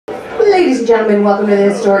gentlemen, welcome to the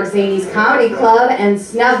historic Zanies Comedy Club and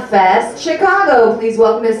Snubfest, Chicago. Please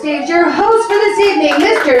welcome to the stage your host for this evening,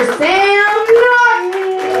 Mr. Sam Norton.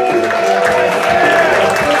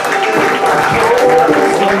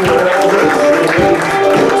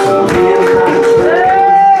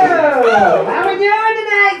 How we doing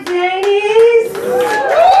tonight, Zanies?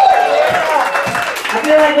 I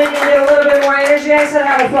feel like we can get a little bit more energy. I said,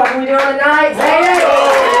 how the fuck are we doing tonight, Zanies?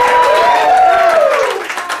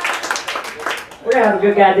 We're gonna have a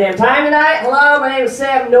good goddamn time tonight. Hello, my name is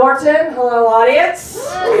Sam Norton. Hello, audience.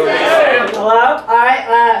 Hello. All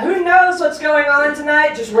right, who knows what's going on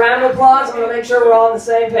tonight? Just round of applause. I'm gonna make sure we're all on the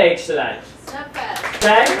same page tonight.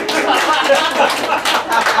 Okay?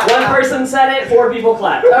 One person said it, 4 people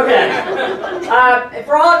clapped. Okay.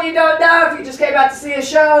 For all of you who don't know, if you just came out to see a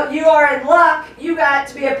show, you are in luck. You got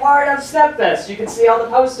to be a part of Snubfest. You can see all the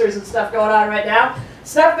posters and stuff going on right now.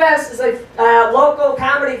 Snubfest is a local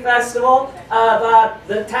comedy festival of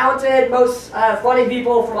the talented, most funny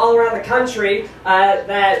people from all around the country that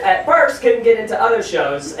at first couldn't get into other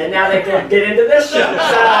shows, and now they can get into this show. So you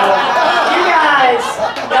guys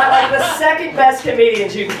got like the second best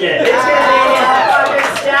comedians you can get. It's going to be a fucking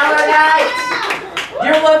stellar night.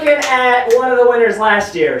 You're looking at one of the winners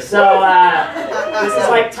last year, so this is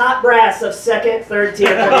like top brass of second, third tier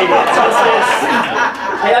comedians.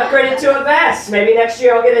 I upgraded to a vest. Maybe next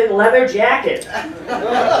year I'll get a leather jacket.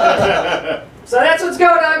 So that's what's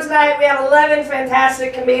going on tonight. We have 11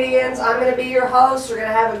 fantastic comedians. I'm going to be your host. We're going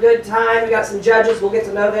to have a good time. We got some judges. We'll get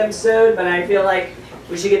to know them soon, but I feel like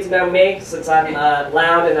we should get to know me since I'm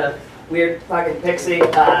loud and a weird fucking pixie. You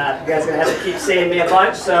guys are going to have to keep seeing me a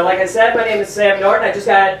bunch. So like I said, my name is Sam Norton. I just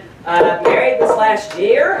got married this last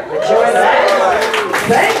year. Enjoy that.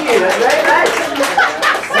 Thank you. That's very nice.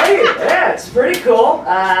 Yeah, it's pretty cool.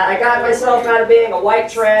 I got myself out of being a white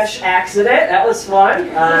trash accident. That was fun.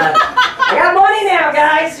 I got money now,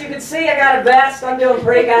 guys. You can see I got a vest. I'm doing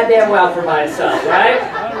pretty goddamn well for myself, right?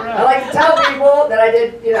 I like to tell people that I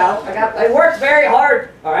did, you know, I worked very hard,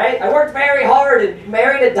 all right? I worked very hard and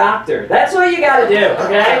married a doctor. That's what you got to do,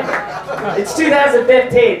 okay? It's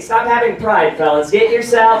 2015. Stop having pride, fellas. Get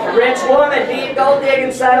yourself a rich woman. Be a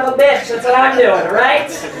gold-digging son of a bitch. That's what I'm doing, all right?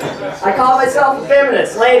 I call myself a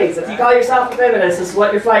feminist. Ladies, if you call yourself a feminist, this is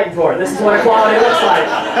what you're fighting for. This is what equality looks like.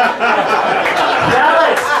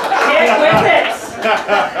 Fellas, get with it.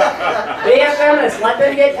 Be a feminist. Let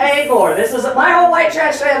them get paid more. This is my whole white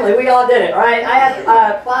trash family. We all did it, all right? I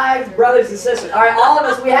had 5 brothers and sisters. All right, all of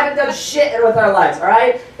us, we haven't done shit with our lives, all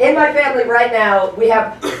right? In my family right now, we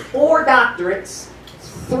have 4 doctorates,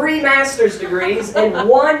 3 master's degrees, and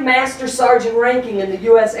 1 master sergeant ranking in the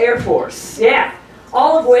U.S. Air Force. Yeah.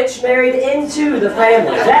 All of which married into the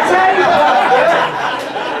family. That's how you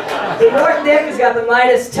fucking do it. The Norton dick has got the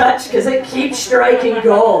Midas touch because it keeps striking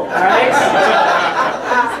gold, alright?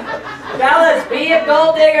 Fellas, be a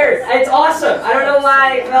gold digger. It's awesome. I don't know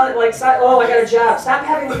why, like, oh, I got a job. Stop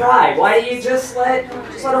having pride. Why do you just let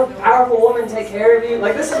a powerful woman take care of you?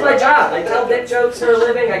 Like, this is my job. I tell dick jokes for a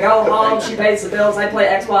living. I go home, she pays the bills, I play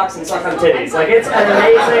Xbox and suck on titties. Like, it's an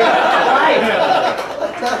amazing life.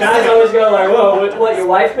 Guys always go like, whoa, what, your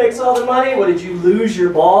wife makes all the money? What, did you lose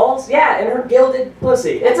your balls? Yeah, and her gilded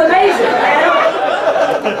pussy. It's amazing, man.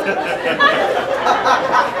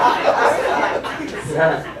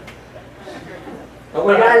 Oh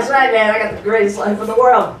my God, that's right, man. I got the greatest life in the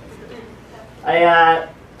world.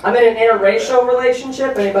 I'm in an interracial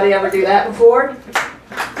relationship. Anybody ever do that before?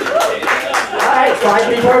 Alright, so I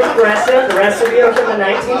be more progressive. The rest of you are from the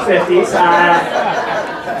 1950s.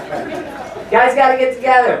 Guys got to get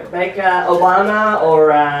together. Make Obama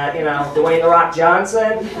or, you know, Dwayne "The Rock"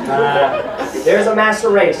 Johnson. There's a master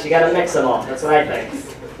race. You got to mix them all. That's what I think.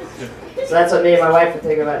 So that's what me and my wife are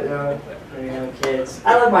thinking about doing. Kids.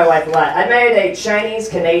 I love my wife a lot. I married a Chinese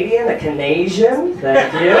Canadian, a Canadian.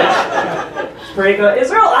 Thank you. It's pretty good. It's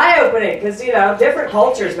real eye-opening because, you know, different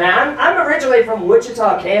cultures, man. I'm originally from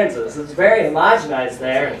Wichita, Kansas. It's very homogenized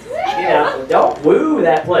there. You know, don't woo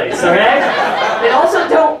that place, okay? And also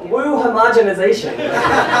don't woo homogenization.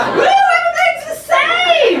 Woo, everything's the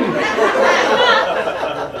same!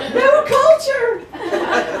 No culture!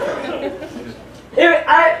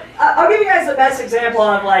 I'll give you guys the best example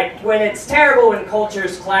of like when it's terrible when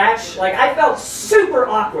cultures clash. Like I felt super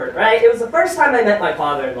awkward, right? It was the first time I met my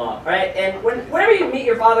father-in-law, right? And whenever you meet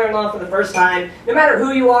your father-in-law for the first time, no matter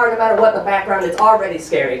who you are, no matter what the background, it's already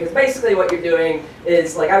scary. Because basically what you're doing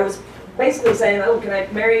is like I was basically saying, oh, can I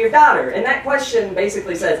marry your daughter? And that question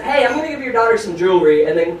basically says, hey, I'm going to give your daughter some jewelry,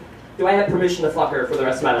 and then do I have permission to fuck her for the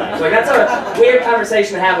rest of my life? Like that's a weird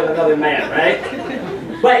conversation to have with another man, right?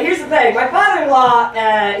 But here's the thing, my father-in-law,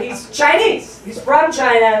 he's Chinese. He's from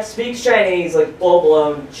China, speaks Chinese, like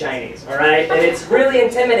full-blown Chinese, all right? And it's really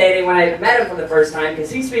intimidating when I met him for the first time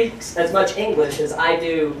because he speaks as much English as I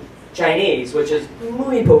do Chinese, which is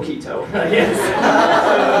muy poquito, I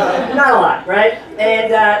guess. Not a lot, right?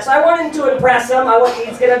 And so I wanted to impress him.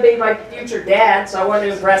 He's going to be my future dad, so I wanted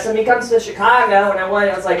to impress him. He comes to Chicago, and I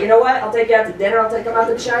was like, you know what? I'll take you out to dinner. I'll take him out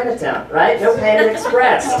to Chinatown, right? No Panda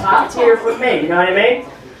Express. Top tier for me, you know what I mean?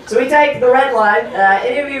 So we take the red line.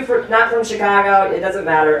 Any of you not from Chicago, it doesn't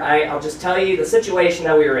matter. I'll just tell you the situation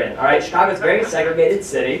that we were in. All right, Chicago's a very segregated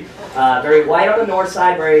city. Very white on the north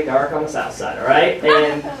side, very dark on the south side. All right,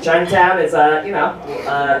 and Chinatown is, on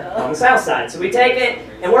the south side. So we take it,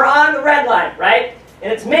 and we're on the red line, right?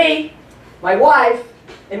 And it's me, my wife,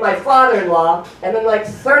 and my father-in-law, and then like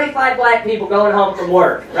 35 black people going home from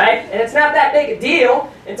work, right? And it's not that big a deal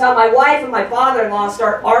until my wife and my father-in-law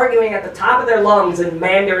start arguing at the top of their lungs in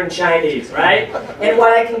Mandarin Chinese, right? And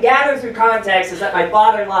what I can gather through context is that my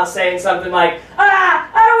father-in-law is saying something like, I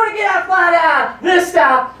don't want to get off this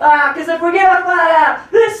stop, because if we get off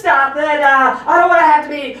this stop, then I don't want to have to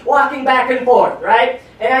be walking back and forth, right?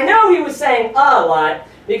 And I know he was saying a lot,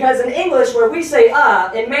 because in English, where we say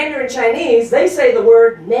in Mandarin Chinese, they say the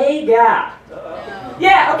word nega.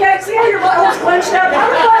 Yeah, okay, see how your butthole's clenched up? How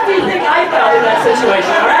the fuck do you think I felt in that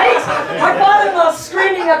situation, alright? My father-in-law's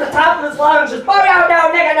screaming at the top of his lungs, just bo down,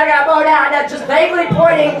 nigga, nigga, bo down, just vaguely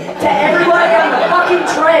pointing to everybody on the fucking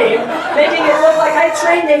train, making it look like I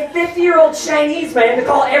trained a 50-year-old Chinese man to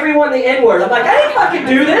call everyone the N-word. I'm like, I didn't fucking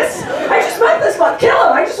do this. I just meant this fuck, kill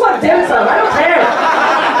him. I just want dim sum. I don't care.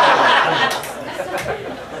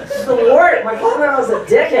 The word. My father-in-law was a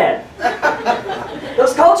dickhead.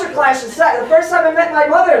 Those culture clashes suck. The first time I met my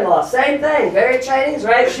mother-in-law, same thing. Very Chinese,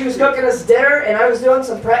 right? She was cooking us dinner, and I was doing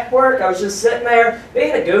some prep work. I was just sitting there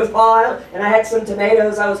being a goofball, and I had some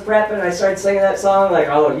tomatoes I was prepping, and I started singing that song like,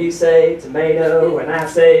 oh, you say tomato, and I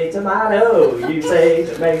say tomato. You say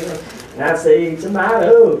tomato, and I say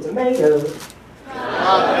tomato, tomato.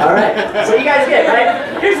 Alright, so you guys get it,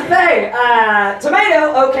 right? Here's the thing,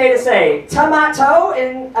 tomato, okay to say. Tomato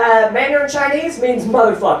in Mandarin Chinese means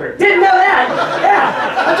motherfucker. Didn't know that?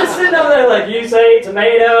 Yeah, I'm just sitting over there like, you say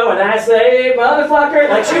tomato and I say motherfucker.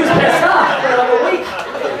 Like she was pissed off for like a week.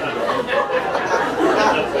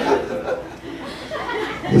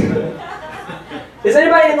 Is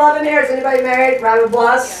anybody in love in here? Is anybody married? Round of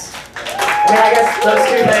applause. I mean, I guess those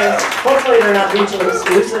two things, hopefully they're not mutually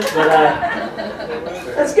exclusive, but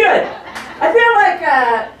that's good. I feel like,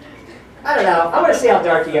 I don't know, I want to see how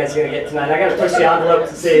dark you guys are going to get tonight. I got to push the envelope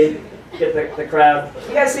to see, get the crowd.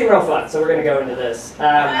 You guys seem real fun, so we're going to go into this.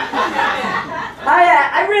 I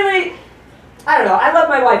really, I don't know, I love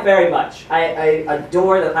my wife very much. I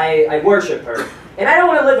adore that, I worship her, and I don't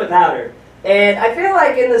want to live without her. And I feel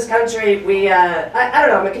like in this country, I don't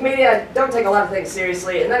know, I'm a comedian, I don't take a lot of things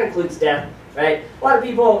seriously, and that includes death, right? A lot of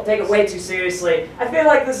people take it way too seriously. I feel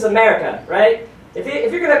like this is America, right? If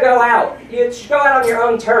you're going to go out, you should go out on your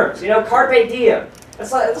own terms, you know, carpe diem.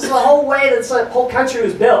 That's the whole way that the whole country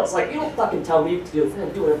was built. It's like, you don't fucking tell me to do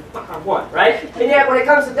whatever the fuck I want, right? And yet when it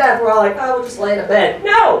comes to death, we're all like, oh, we'll just lay in a bed.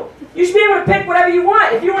 No! You should be able to pick whatever you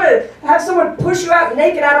want. If you want to have someone push you out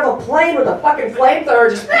naked out of a plane with a fucking flamethrower,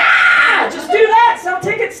 just do that. Sell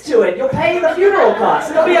tickets to it. You'll pay the funeral costs.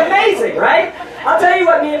 It'll be amazing, right? I'll tell you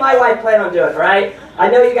what me and my wife plan on doing, all right? I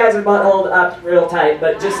know you guys are buttholed up real tight,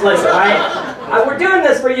 but just listen, all right? We're doing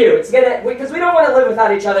this for you. It's because we don't want to live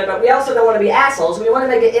without each other, but we also don't want to be assholes. We want to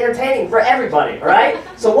make it entertaining for everybody, all right?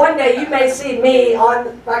 So one day you may see me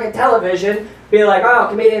on fucking television be like, oh,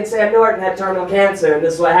 comedian Sam Norton had terminal cancer, and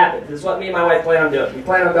this is what happened. This is what me and my wife plan on doing. We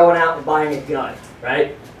plan on going out and buying a gun,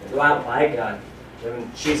 right? Go out and buy a gun. And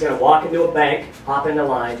she's going to walk into a bank, hop into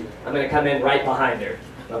line. I'm going to come in right behind her.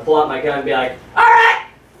 I'm going to pull out my gun and be like, all right,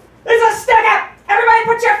 there's a stick-up. Everybody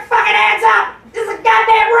put your fucking hands up. This is a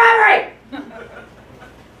goddamn robbery.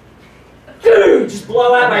 Dude, just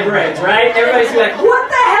blow out my brains, right? Everybody's gonna be like, what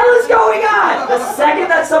the hell is going on? The second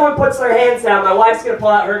that someone puts their hands down, my wife's going to pull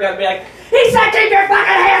out her gun and be like, he said keep your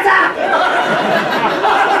fucking hands up!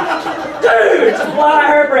 Dude, just blow out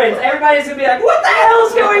her brains. Everybody's going to be like, what the hell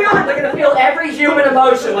is going on? They're going to feel every human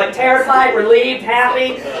emotion, like terrified, relieved,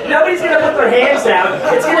 happy. Nobody's going to put their hands down.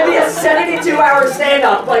 It's going to be a 72-hour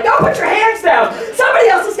standoff. Like, don't put your hands down. Somebody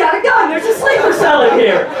else has got a gun. There's a sleeper cell in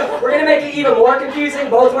here. We're going to make it even more confusing.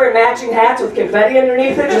 Both wearing matching hats with confetti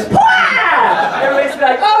underneath it. Just, pah! Everybody's going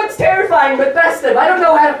to be like, oh, it's terrifying but festive. I don't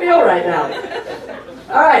know how to feel right now.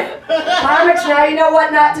 All right, comics, now you know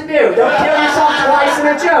what not to do. Don't kill yourself twice in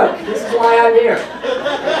a joke. This is why I'm here.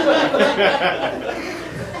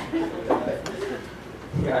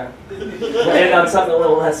 Okay. We'll end on something a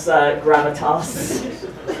little less gravitas.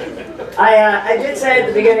 I did say at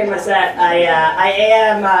the beginning of my set, I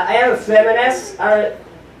am a feminist. And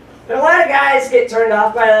a lot of guys get turned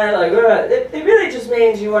off by that, like, it really just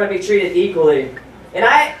means you want to be treated equally. And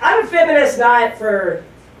I'm a feminist not for,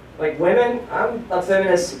 like, women. I'm a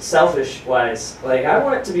feminist selfish-wise. Like, I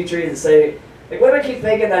want it to be treated the same. Like, women keep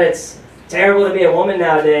thinking that it's terrible to be a woman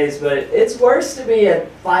nowadays, but it's worse to be a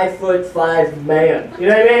 5'5" man. You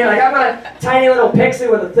know what I mean? Like, I'm a tiny little pixie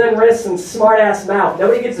with a thin wrist and smart-ass mouth.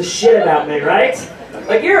 Nobody gives a shit about me, right?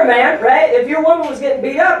 Like, you're a man, right? If your woman was getting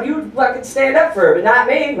beat up, you'd fucking stand up for her, but not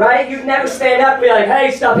me, right? You'd never stand up and be like, hey,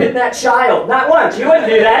 stop hitting that child. Not once. You wouldn't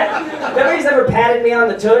do that. Nobody's ever patted me on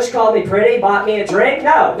the tush, called me pretty, bought me a drink.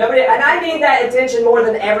 No. Nobody. And I need that attention more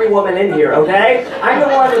than every woman in here, okay? I'm the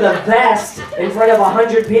one with a vest in front of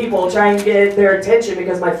 100 people trying to get their attention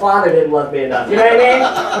because my father didn't love me enough. You know what I mean?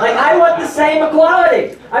 Like, I want the same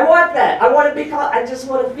equality. I want that. I want to be called, I just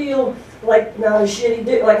want to feel like not a shitty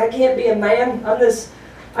dude. Like, I can't be a man.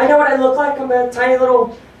 I know what I look like. I'm a tiny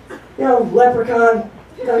little, leprechaun.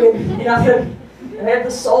 Nothing. And I have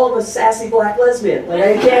the soul of a sassy black lesbian. Like,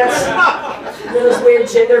 I can't do this weird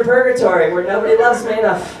gender purgatory where nobody loves me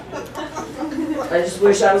enough. I just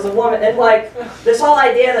wish I was a woman. And, like, this whole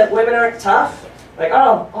idea that women aren't tough. Like,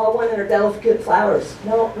 oh, all women are delicate flowers.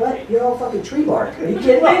 No, what? You're all fucking tree bark. Are you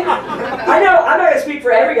kidding me? I know, I'm not going to speak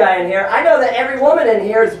for every guy in here. I know that every woman in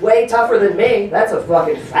here is way tougher than me. That's a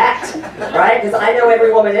fucking fact, right? Because I know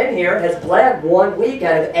every woman in here has bled 1 week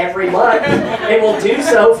out of every month and will do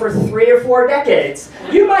so for 3 or 4 decades.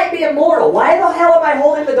 You might be immortal. Why the hell am I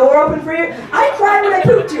holding the door open for you? I cry when I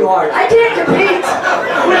poop too hard. I can't compete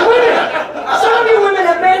with women. Some of you women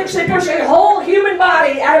have managed to push a whole human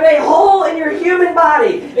body out of a hole in your human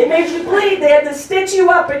body. It made you bleed. They had to stitch you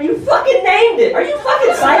up, and you fucking named it. Are you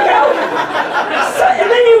fucking psycho? And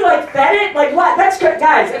then you fed it. Like what? That's good,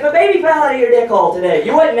 guys. If a baby fell out of your dick hole today,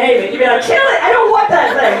 you wouldn't name it. You'd be like, kill it. I don't want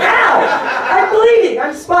that thing. Ow! I'm bleeding.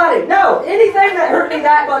 I'm spotting. No, anything that hurt me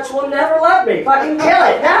that much will never love me. Fucking kill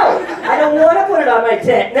it. No, I don't want to put it on my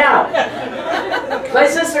tit. Now, my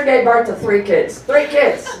sister gave birth to 3 kids. 3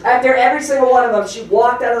 kids. After every single one of them, she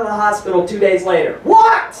walked out of the hospital 2 days later.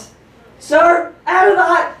 Walked! Sir, out of the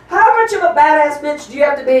hospital. How much of a badass bitch do you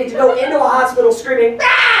have to be to go into a hospital screaming,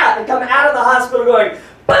 ah! And come out of the hospital going,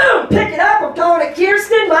 boom, pick it up, I'm going to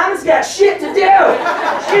Kirsten, Mama's got shit to do.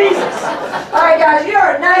 Jesus. All right, guys, you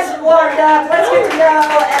are nice and warmed up. Let's get to know.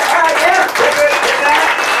 All right, yeah.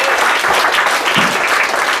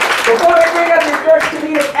 Before we bring up your first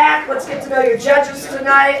comedic act, let's get to know your judges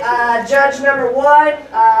tonight. Judge number 1,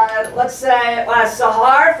 let's say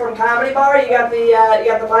Sahar from Comedy Bar. You got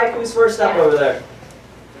the mic. Who's first up over there?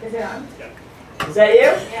 Is it on? Is that you?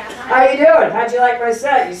 Yeah. How you doing? How'd you like my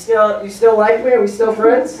set? You still like me? Are we still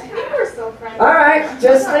friends? I think we're still friends. All right,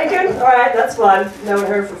 just thinking. All right, that's fun. Known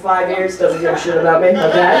her for 5 years, doesn't give a shit about me.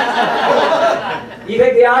 Okay. You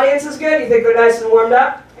think the audience is good? You think they're nice and warmed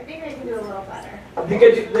up? I think they can do a little better. They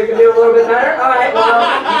could do a little bit better? All right,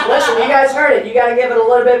 well, listen, you guys heard it. You got to give it a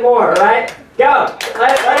little bit more, all right? Go.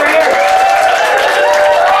 Let her hear it.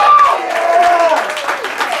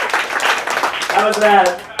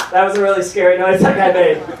 That was a really scary noise that guy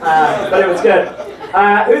made, but it was good.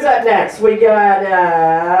 Who's up next? We got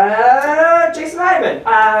Jason Heidemann.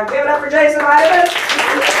 Give it up for Jason Heidemann.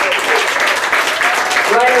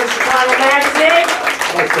 Writer of Chicago Magazine.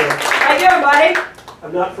 Thanks, sir. How you doing, buddy?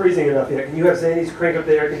 I'm not freezing enough yet. Can you have Zanies crank up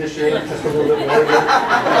the air conditioning just a little bit more? We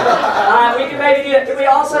can maybe do that. Can we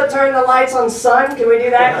also turn the lights on sun? Can we do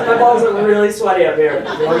that? Because my balls are really sweaty up here.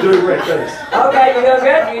 Well, I'm doing great, thanks. Okay, you doing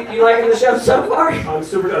good? You liking the show so far? I'm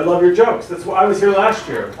super. I love your jokes. That's why I was here last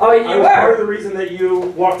year. Oh, you I was part of the reason that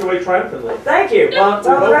you walked away triumphantly. Thank you. Well,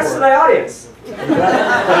 tell the rest of the audience.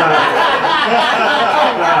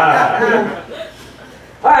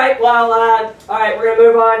 All right, well, all right, we're going to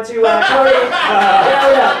move on to Cody.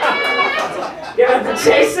 Give it up for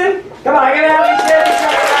Jason. Come on, give it up for Jason.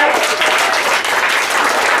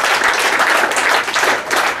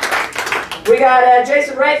 We got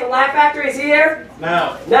Jason Ray from Laugh Factory. Is he here?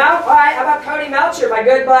 No. No? All right, how about Cody Melcher, my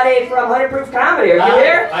good buddy from 100 Proof Comedy. Are you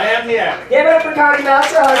here? I am here. Give it up for Cody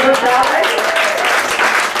Melcher, 100 Proof Comedy.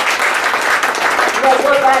 You guys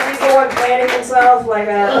look like he's the one planning himself, like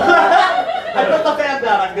I put the fan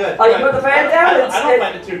down, I'm good. Oh, you put the fan down? I don't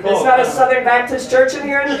find it too cold. It's not a Southern Baptist church in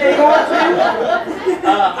here anymore?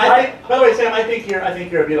 By the way, Sam, I think you're a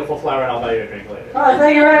beautiful flower, and I'll buy you a drink later. Oh,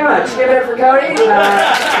 thank you very much. Give it up for Cody.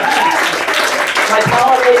 My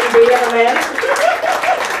pollinating bee of a man.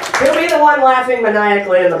 He'll be the one laughing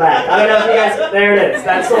maniacally in the back. I don't know if you guys... There it is.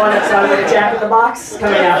 That's the one that sounds like a Jack in the Box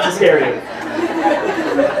coming out to scare you.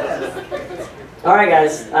 All right,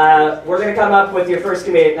 guys. We're gonna come up with your first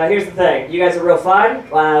comedian. Now, here's the thing. You guys are real fun.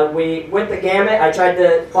 We went the gamut. I tried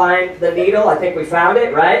to find the needle. I think we found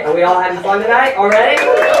it. Right? Are we all having fun tonight already?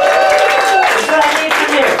 That's what I need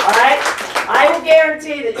from you. All right. I will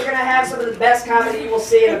guarantee that you're going to have some of the best comedy you will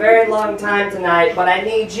see in a very long time tonight, but I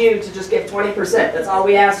need you to just give 20%. That's all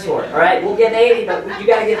we ask for, all right? We'll give 80, but you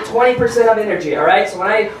got to give 20% of energy, all right? So when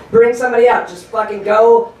I bring somebody up, just fucking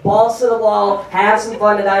go balls to the wall, have some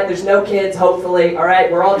fun tonight. There's no kids, hopefully, all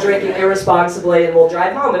right? We're all drinking irresponsibly, and we'll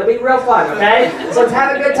drive home. It'll be real fun, okay? So let's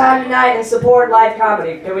have a good time tonight and support live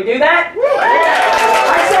comedy. Can we do that?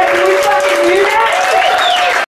 I said, can we fucking do that?